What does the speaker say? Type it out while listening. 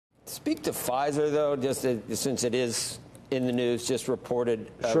Speak to Pfizer, though, just since it is in the news, just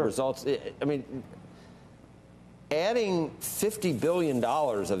reported results. I mean, adding $50 billion of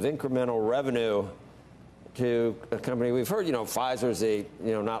incremental revenue to a company, we've heard, Pfizer's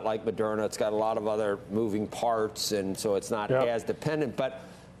not like Moderna. It's got a lot of other moving parts, and so it's not as dependent. But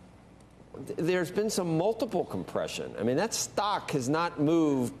there's been some multiple compression. I mean, that stock has not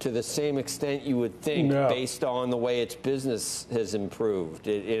moved to the same extent you would think based on the way its business has improved.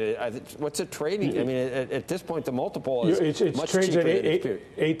 What's it trading? I mean, at this point, the multiple is much cheaper than it's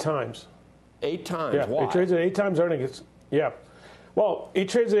eight times. 8 times? Yeah, why? It trades at 8 times earnings. Yeah. Well, it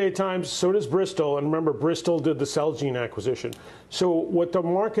trades at 8 times, so does Bristol. And remember, Bristol did the Celgene acquisition. So what the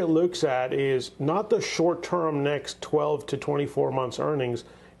market looks at is not the short-term next 12 to 24 months earnings.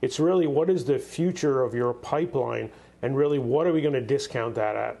 It's really what is the future of your pipeline, and really what are we going to discount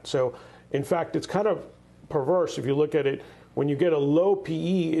that at? So, in fact, it's kind of perverse if you look at it. When you get a low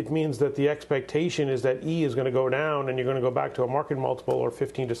PE, it means that the expectation is that E is going to go down and you're going to go back to a market multiple or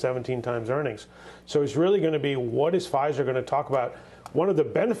 15 to 17 times earnings. So it's really going to be, what is Pfizer going to talk about? One of the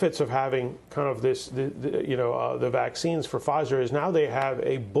benefits of having kind of this, the vaccines for Pfizer is now they have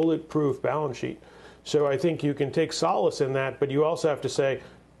a bulletproof balance sheet. So I think you can take solace in that, but you also have to say,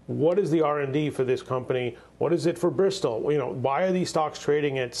 what is the R&D for this company? What is it for Bristol? Why are these stocks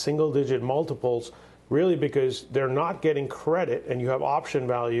trading at single-digit multiples? Really because they're not getting credit, and you have option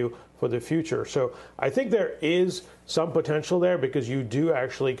value for the future. So I think there is some potential there because you do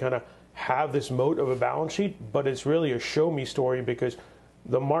actually kind of have this moat of a balance sheet, but it's really a show-me story because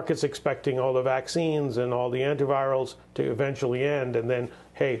the market's expecting all the vaccines and all the antivirals to eventually end, and then,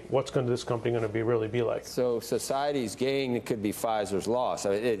 hey, what's this company going to really be like? So society's gain could be Pfizer's loss.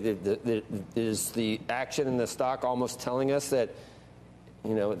 I mean, is the action in the stock almost telling us that,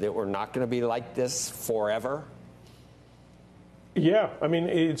 that we're not going to be like this forever? Yeah, I mean,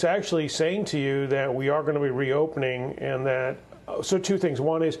 it's actually saying to you that we are going to be reopening, and that, so 2 things.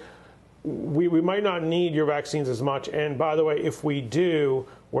 One is, we might not need your vaccines as much. And by the way, if we do,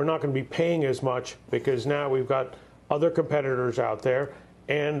 we're not going to be paying as much because now we've got other competitors out there.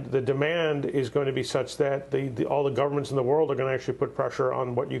 And the demand is going to be such that all the governments in the world are going to actually put pressure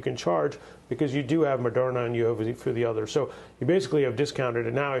on what you can charge because you do have Moderna and you have for the others. So you basically have discounted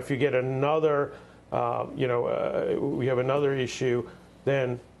it. Now, if you get another, we have another issue,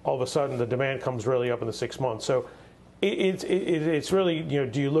 then all of a sudden the demand comes really up in the 6 months. So it's really,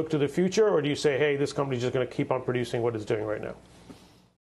 do you look to the future or do you say, hey, this company's just going to keep on producing what it's doing right now?